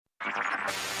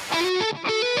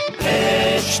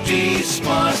HT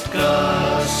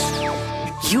Smartcast.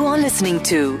 You are listening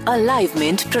to a Live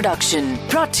Mint production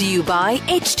brought to you by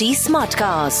HT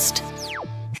Smartcast.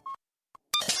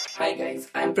 Hi guys,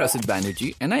 I'm Prasid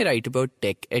Banerjee and I write about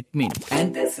tech at Mint.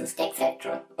 And this is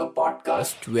TechCetra, a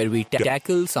podcast Where we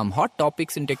tackle some hot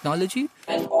topics in technology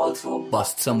and also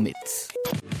bust some myths.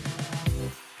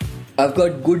 I've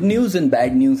got good news and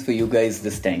bad news for you guys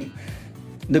this time.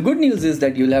 The good news is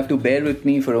that you'll have to bear with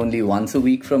me for only once a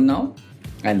week from now.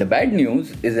 And the bad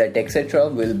news is that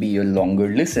TechCetra will be a longer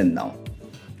listen now.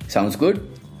 Sounds good?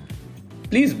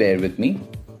 Please bear with me.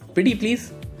 Pretty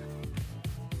please?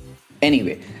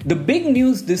 Anyway, the big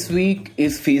news this week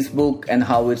is Facebook and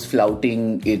how it's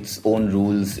flouting its own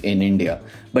rules in India.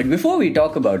 But before we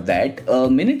talk about that, a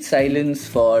minute's silence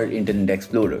for Internet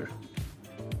Explorer.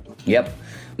 Yep.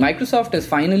 Microsoft has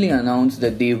finally announced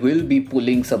that they will be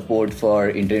pulling support for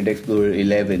Internet Explorer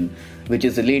 11, which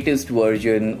is the latest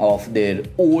version of their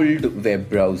old web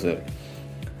browser.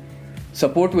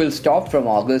 Support will stop from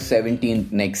August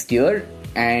 17th next year,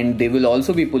 and they will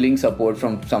also be pulling support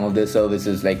from some of their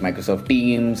services like Microsoft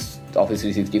Teams, Office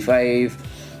 365,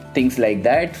 things like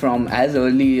that from as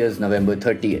early as November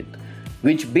 30th.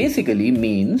 Which basically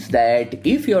means that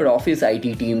if your Office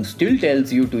IT team still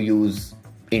tells you to use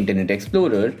Internet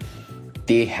Explorer,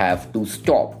 they have to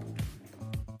stop.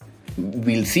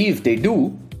 We'll see if they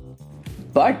do,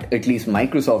 but at least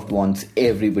Microsoft wants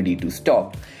everybody to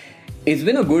stop. It's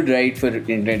been a good ride for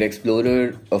Internet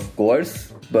Explorer, of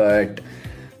course, but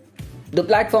the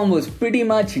platform was pretty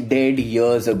much dead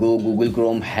years ago. Google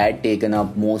Chrome had taken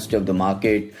up most of the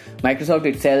market. Microsoft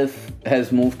itself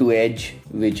has moved to Edge,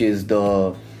 which is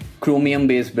the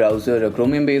Chromium-based browser. A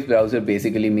Chromium-based browser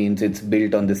basically means it's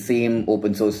built on the same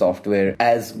open source software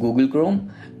as Google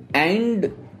Chrome,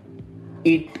 and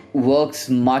it works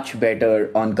much better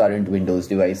on current Windows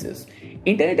devices.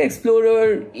 Internet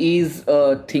Explorer is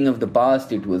a thing of the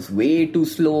past. It was way too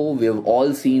slow. We have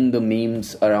all seen the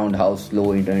memes around how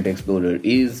slow Internet Explorer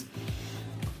is.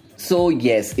 So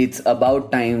yes, it's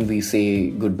about time we say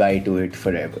goodbye to it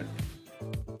forever.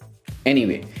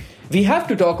 Anyway, we have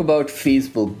to talk about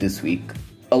Facebook this week.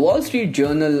 A Wall Street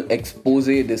Journal expose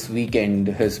this weekend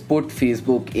has put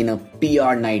Facebook in a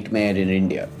PR nightmare in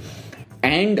India.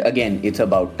 And again, it's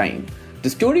about time. The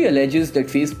story alleges that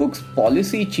Facebook's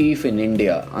policy chief in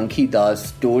India, Ankhi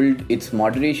Das, told its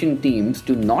moderation teams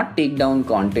to not take down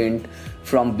content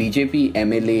from BJP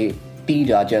MLA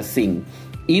T. Raja Singh,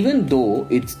 even though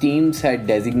its teams had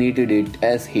designated it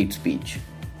as hate speech.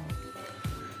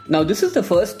 Now, this is the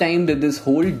first time that this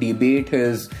whole debate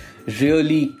has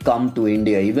really come to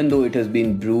India, even though it has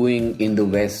been brewing in the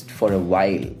West for a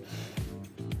while.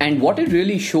 And what it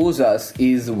really shows us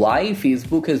is why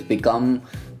Facebook has become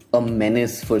a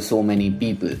menace for so many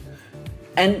people.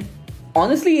 And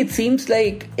honestly, it seems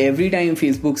like every time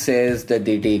Facebook says that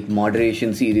they take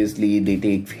moderation seriously, they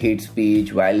take hate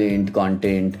speech, violent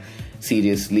content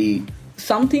seriously,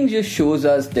 something just shows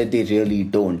us that they really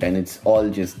don't, and it's all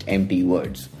just empty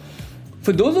words.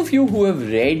 For those of you who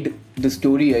have read the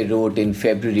story I wrote in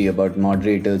February about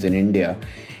moderators in India,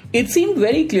 it seemed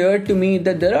very clear to me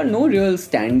that there are no real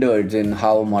standards in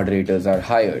how moderators are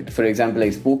hired. For example,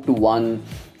 I spoke to one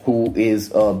who is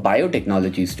a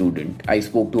biotechnology student. I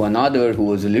spoke to another who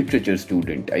was a literature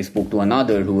student. I spoke to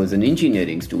another who was an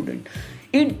engineering student.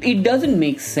 It doesn't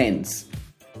make sense.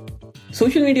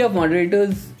 Social media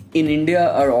moderators in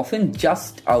India are often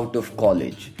just out of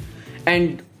college.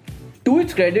 And to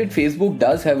its credit, Facebook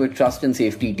does have a trust and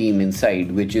safety team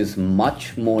inside, which is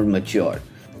much more mature.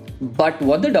 But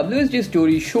what the WSJ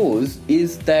story shows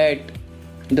is that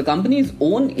the company's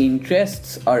own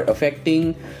interests are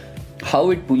affecting how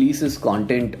it polices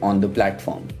content on the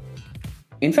platform.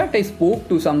 In fact, I spoke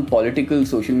to some political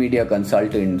social media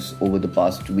consultants over the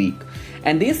past week,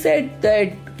 and they said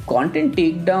that content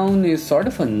takedown is sort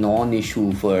of a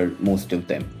non-issue for most of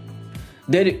them.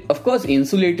 They're, of course,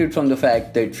 insulated from the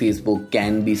fact that Facebook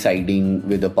can be siding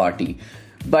with a party,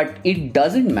 but it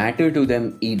doesn't matter to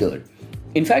them either.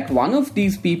 In fact, one of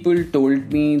these people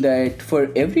told me that for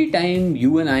every time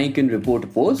you and I can report a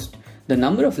post, the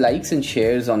number of likes and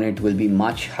shares on it will be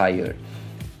much higher.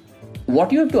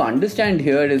 What you have to understand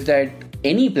here is that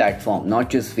any platform, not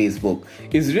just Facebook,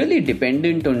 is really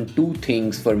dependent on two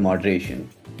things for moderation.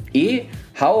 A,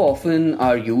 how often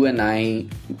are you and I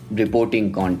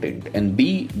reporting content? And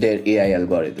B, their AI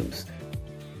algorithms.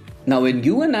 Now, when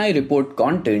you and I report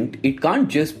content, it can't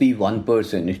just be one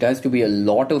person. It has to be a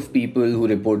lot of people who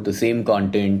report the same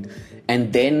content,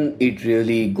 and then it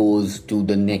really goes to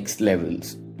the next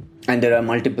levels. And there are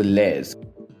multiple layers.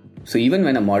 So even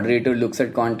when a moderator looks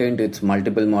at content, it's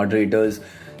multiple moderators.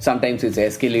 Sometimes it's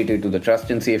escalated to the trust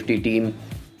and safety team.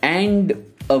 And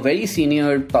a very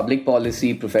senior public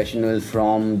policy professional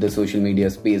from the social media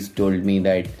space told me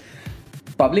that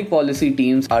public policy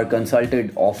teams are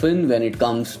consulted often when it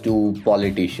comes to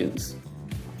politicians.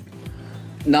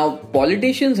 Now,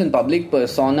 politicians and public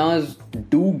personas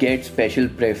do get special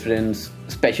preference,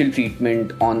 special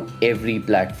treatment on every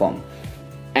platform.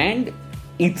 And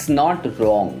it's not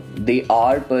wrong. They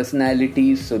are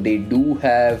personalities, so they do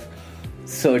have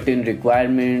certain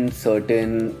requirements,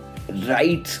 certain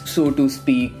rights, so to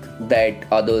speak, that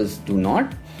others do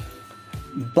not.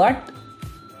 But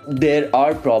there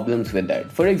are problems with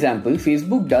that. For example,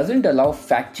 Facebook doesn't allow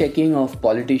fact-checking of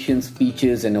politicians'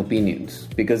 speeches and opinions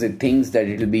because it thinks that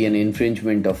it will be an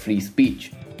infringement of free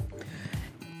speech.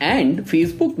 And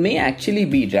Facebook may actually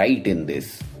be right in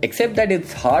this, except that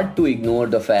it's hard to ignore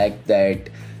the fact that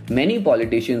many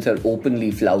politicians are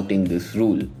openly flouting this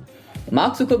rule.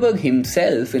 Mark Zuckerberg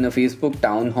himself, in a Facebook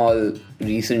town hall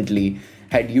recently,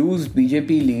 had used BJP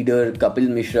leader Kapil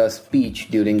Mishra's speech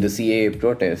during the CAA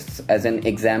protests as an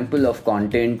example of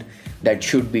content that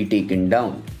should be taken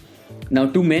down. Now,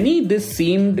 to many, this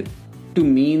seemed to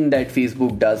mean that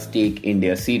Facebook does take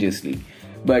India seriously.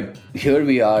 But here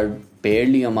we are,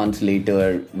 barely a month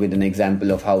later, with an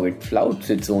example of how it flouts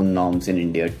its own norms in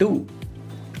India too.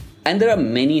 And there are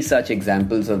many such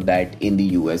examples of that in the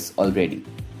US already.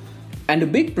 And a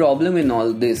big problem in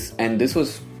all this, and this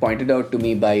was pointed out to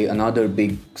me by another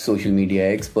big social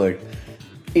media expert,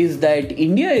 is that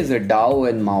India is a DAO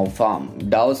and MAU farm.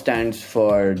 DAO stands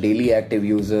for daily active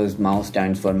users, MAU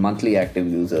stands for monthly active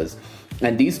users.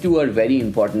 And these two are very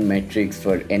important metrics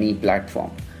for any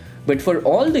platform. But for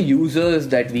all the users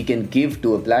that we can give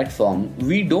to a platform,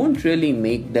 we don't really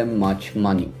make them much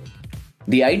money.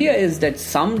 The idea is that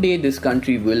someday this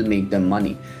country will make them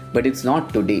money, but it's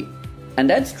not today. And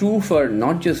that's true for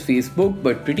not just Facebook,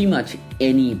 but pretty much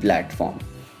any platform.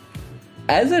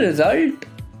 As a result,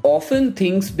 often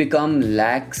things become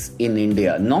lax in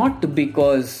India, not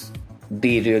because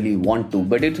they really want to,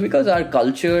 but it's because our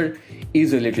culture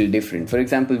is a little different. For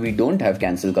example, we don't have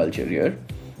cancel culture here.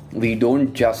 We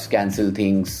don't just cancel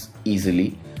things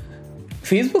easily.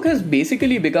 Facebook has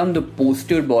basically become the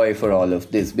poster boy for all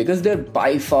of this because they're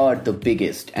by far the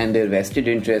biggest, and their vested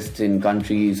interests in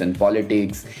countries and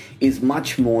politics is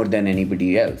much more than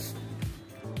anybody else.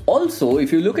 Also,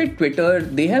 if you look at Twitter,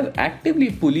 they have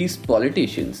actively policed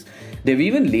politicians. They've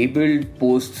even labeled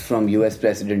posts from US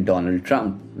President Donald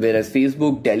Trump, whereas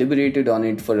Facebook deliberated on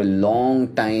it for a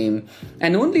long time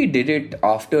and only did it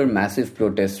after massive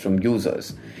protests from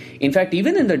users. In fact,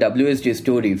 even in the WSJ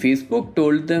story, Facebook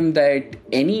told them that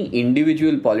any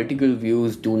individual political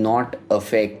views do not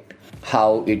affect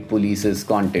how it polices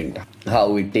content,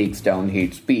 how it takes down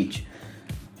hate speech.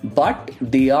 But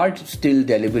they are still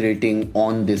deliberating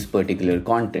on this particular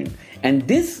content. And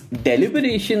this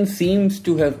deliberation seems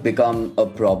to have become a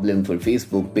problem for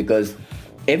Facebook because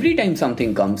every time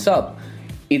something comes up,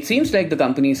 it seems like the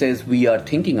company says, we are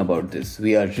thinking about this.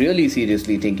 We are really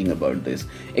seriously thinking about this.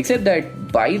 Except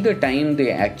that by the time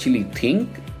they actually think,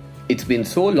 it's been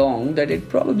so long that it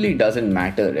probably doesn't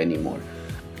matter anymore.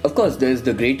 Of course, there's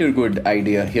the greater good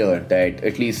idea here that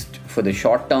at least for the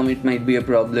short term it might be a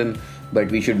problem, but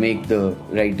we should make the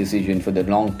right decision for the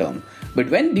long term. But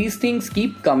when these things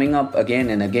keep coming up again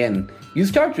and again, you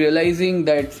start realizing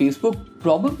that Facebook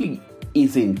probably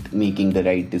isn't making the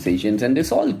right decisions, and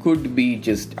this all could be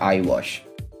just eyewash.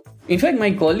 In fact,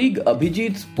 my colleague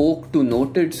Abhijit spoke to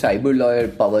noted cyber lawyer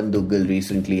Pawan Duggal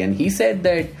recently, and he said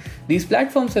that these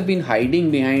platforms have been hiding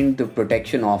behind the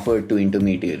protection offered to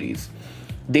intermediaries.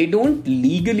 They don't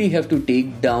legally have to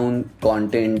take down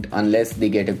content unless they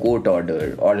get a court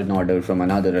order or an order from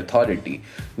another authority,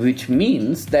 which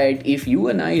means that if you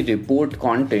and I report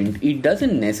content, it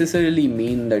doesn't necessarily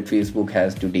mean that Facebook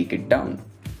has to take it down.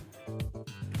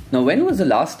 Now, when was the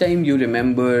last time you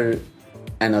remember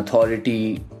an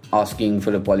authority asking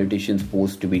for a politician's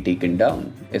post to be taken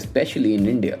down, especially in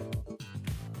India?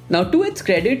 Now, to its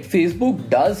credit, Facebook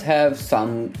does have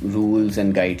some rules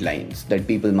and guidelines that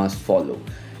people must follow.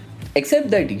 Except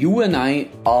that you and I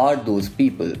are those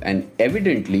people, and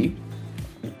evidently,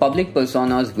 public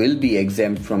personas will be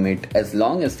exempt from it as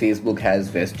long as Facebook has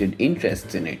vested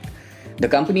interests in it. The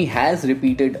company has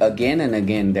repeated again and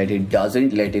again that it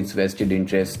doesn't let its vested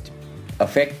interest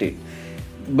affect it.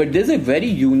 But there's a very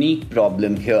unique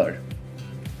problem here.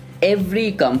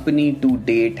 Every company to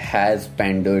date has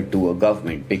pandered to a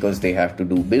government because they have to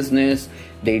do business.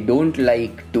 They don't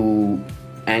like to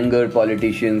anger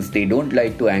politicians. They don't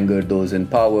like to anger those in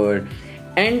power.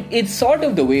 And it's sort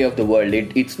of the way of the world.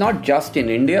 It's not just in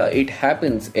India. It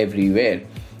happens everywhere.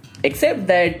 Except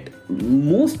that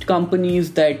most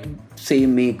companies that say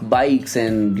make bikes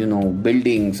and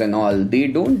buildings and all, they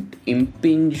don't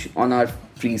impinge on our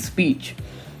free speech.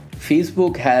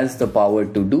 Facebook has the power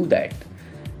to do that.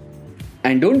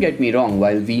 And don't get me wrong,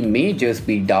 while we may just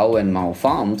be DAO and MAO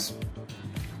farms,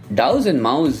 DAOs and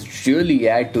MAOs really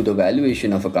add to the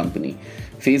valuation of a company.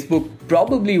 Facebook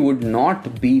probably would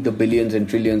not be the billions and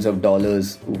trillions of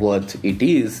dollars worth it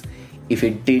is if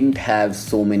it didn't have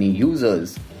so many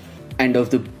users. And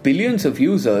of the billions of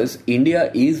users,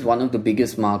 India is one of the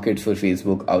biggest markets for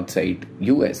Facebook outside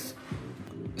US.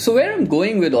 So where I'm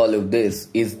going with all of this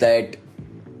is that,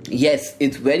 yes,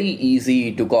 it's very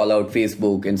easy to call out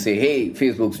Facebook and say, hey,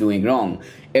 Facebook's doing wrong.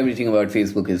 Everything about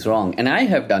Facebook is wrong. And I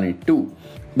have done it too.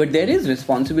 But there is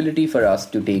responsibility for us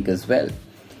to take as well.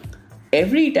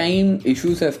 Every time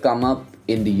issues have come up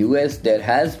in the US, there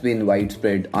has been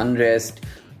widespread unrest.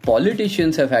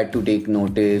 Politicians have had to take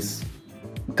notice.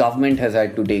 Government has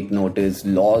had to take notice.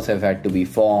 Laws have had to be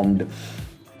formed.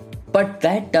 But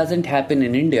that doesn't happen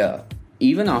in India.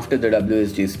 Even after the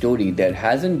WSJ story, there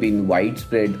hasn't been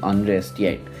widespread unrest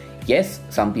yet. Yes,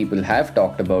 some people have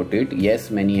talked about it.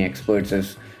 Yes, many experts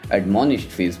have admonished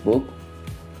Facebook.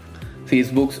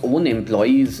 Facebook's own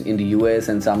employees in the US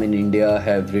and some in India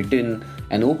have written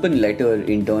an open letter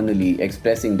internally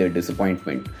expressing their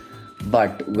disappointment.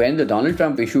 But when the Donald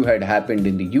Trump issue had happened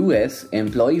in the US,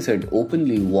 employees had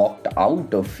openly walked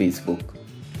out of Facebook.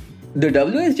 The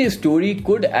WSJ story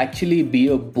could actually be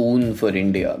a boon for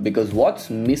India, because what's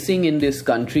missing in this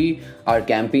country are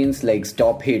campaigns like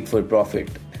Stop Hate for Profit.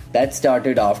 That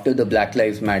started after the Black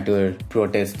Lives Matter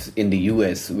protests in the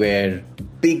US, where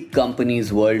big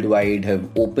companies worldwide have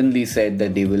openly said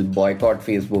that they will boycott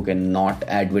Facebook and not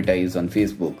advertise on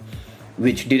Facebook,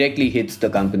 which directly hits the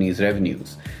company's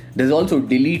revenues. There's also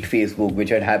Delete Facebook, which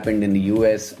had happened in the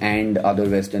US and other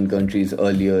Western countries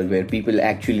earlier, where people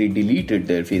actually deleted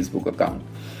their Facebook account.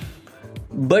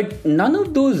 But none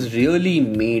of those really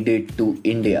made it to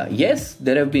India. Yes,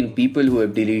 there have been people who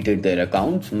have deleted their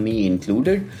accounts, me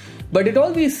included, but it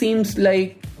always seems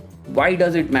like, why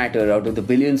does it matter? Out of the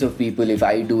billions of people, if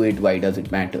I do it, why does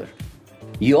it matter?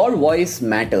 Your voice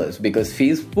matters, because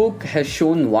Facebook has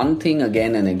shown one thing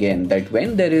again and again, that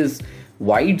when there is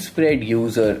widespread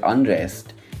user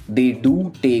unrest, they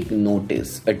do take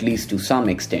notice, at least to some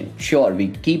extent. Sure, we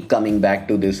keep coming back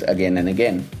to this again and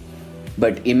again.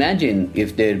 But imagine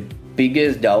if their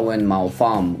biggest DAO and MAO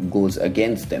farm goes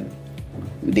against them.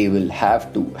 They will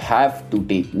have to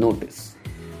take notice.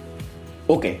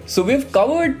 Okay, so we've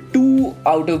covered 2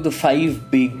 out of the 5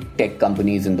 big tech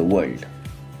companies in the world.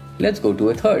 Let's go to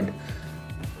a third.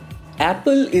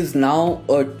 Apple is now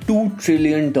a $2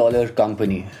 trillion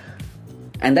company.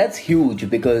 And that's huge,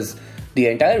 because the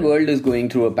entire world is going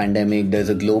through a pandemic. There's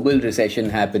a global recession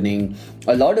happening.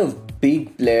 A lot of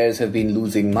big players have been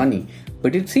losing money.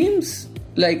 But it seems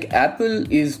like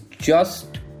Apple is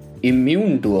just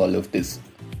immune to all of this.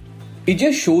 It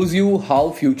just shows you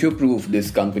how future-proof this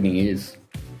company is.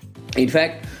 In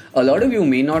fact, a lot of you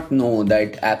may not know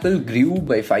that Apple grew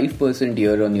by 5%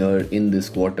 year on year in this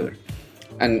quarter.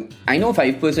 And I know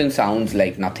 5% sounds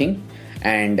like nothing,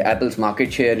 and Apple's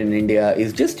market share in India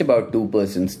is just about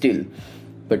 2% still.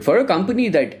 But for a company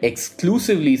that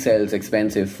exclusively sells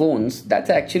expensive phones, that's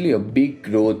actually a big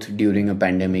growth during a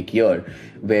pandemic year,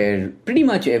 where pretty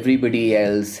much everybody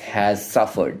else has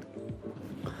suffered.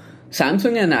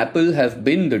 Samsung and Apple have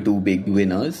been the 2 big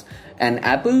winners, and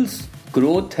Apple's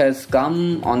growth has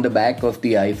come on the back of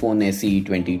the iPhone SE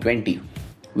 2020,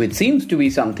 which seems to be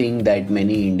something that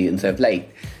many Indians have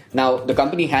liked. Now, the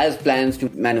company has plans to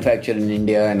manufacture in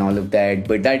India and all of that,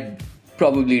 but that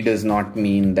probably does not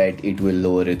mean that it will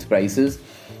lower its prices.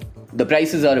 The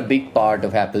prices are a big part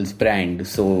of Apple's brand,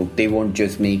 so they won't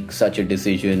just make such a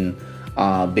decision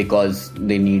because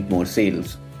they need more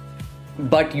sales.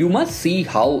 But you must see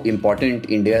how important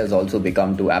India has also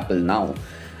become to Apple now.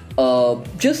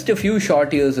 Just a few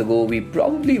short years ago, we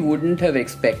probably wouldn't have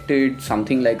expected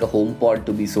something like a HomePod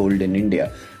to be sold in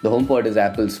India. The HomePod is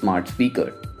Apple's smart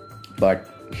speaker. But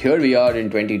here we are in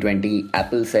 2020,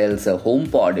 Apple sells a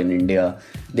HomePod in India.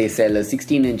 They sell a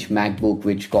 16-inch MacBook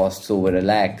which costs over $1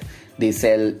 lakh. They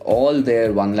sell all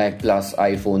their 1 lakh plus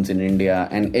iPhones in India,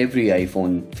 and every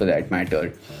iPhone for that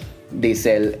matter. They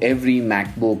sell every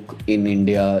MacBook in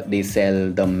India. They sell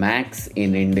the Macs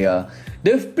in India.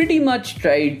 They've pretty much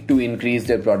tried to increase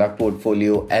their product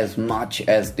portfolio as much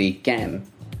as they can.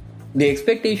 The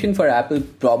expectation for Apple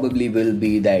probably will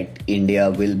be that India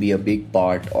will be a big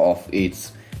part of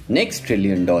its next $1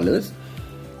 trillion.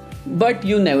 But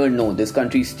you never know. This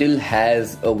country still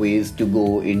has a ways to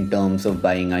go in terms of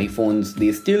buying iPhones.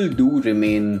 They still do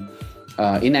remain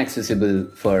inaccessible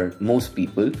for most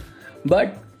people.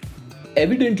 But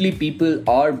evidently people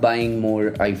are buying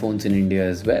more iPhones in India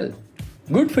as well.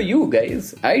 Good for you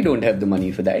guys. I don't have the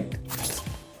money for that.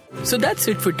 So that's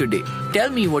it for today. Tell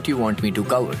me what you want me to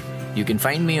cover. You can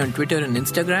find me on Twitter and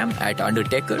Instagram at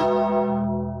Undertaker.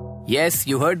 Yes,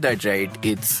 you heard that right.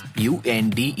 It's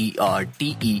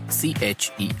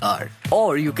UNDERTECHER.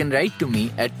 Or you can write to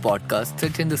me at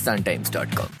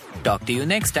podcasts@hindustantimes.com. Talk to you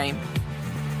next time.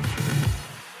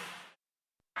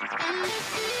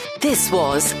 This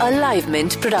was a Live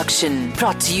Mint production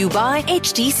brought to you by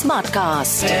HT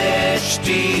Smartcast.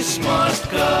 HT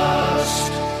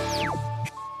Smartcast.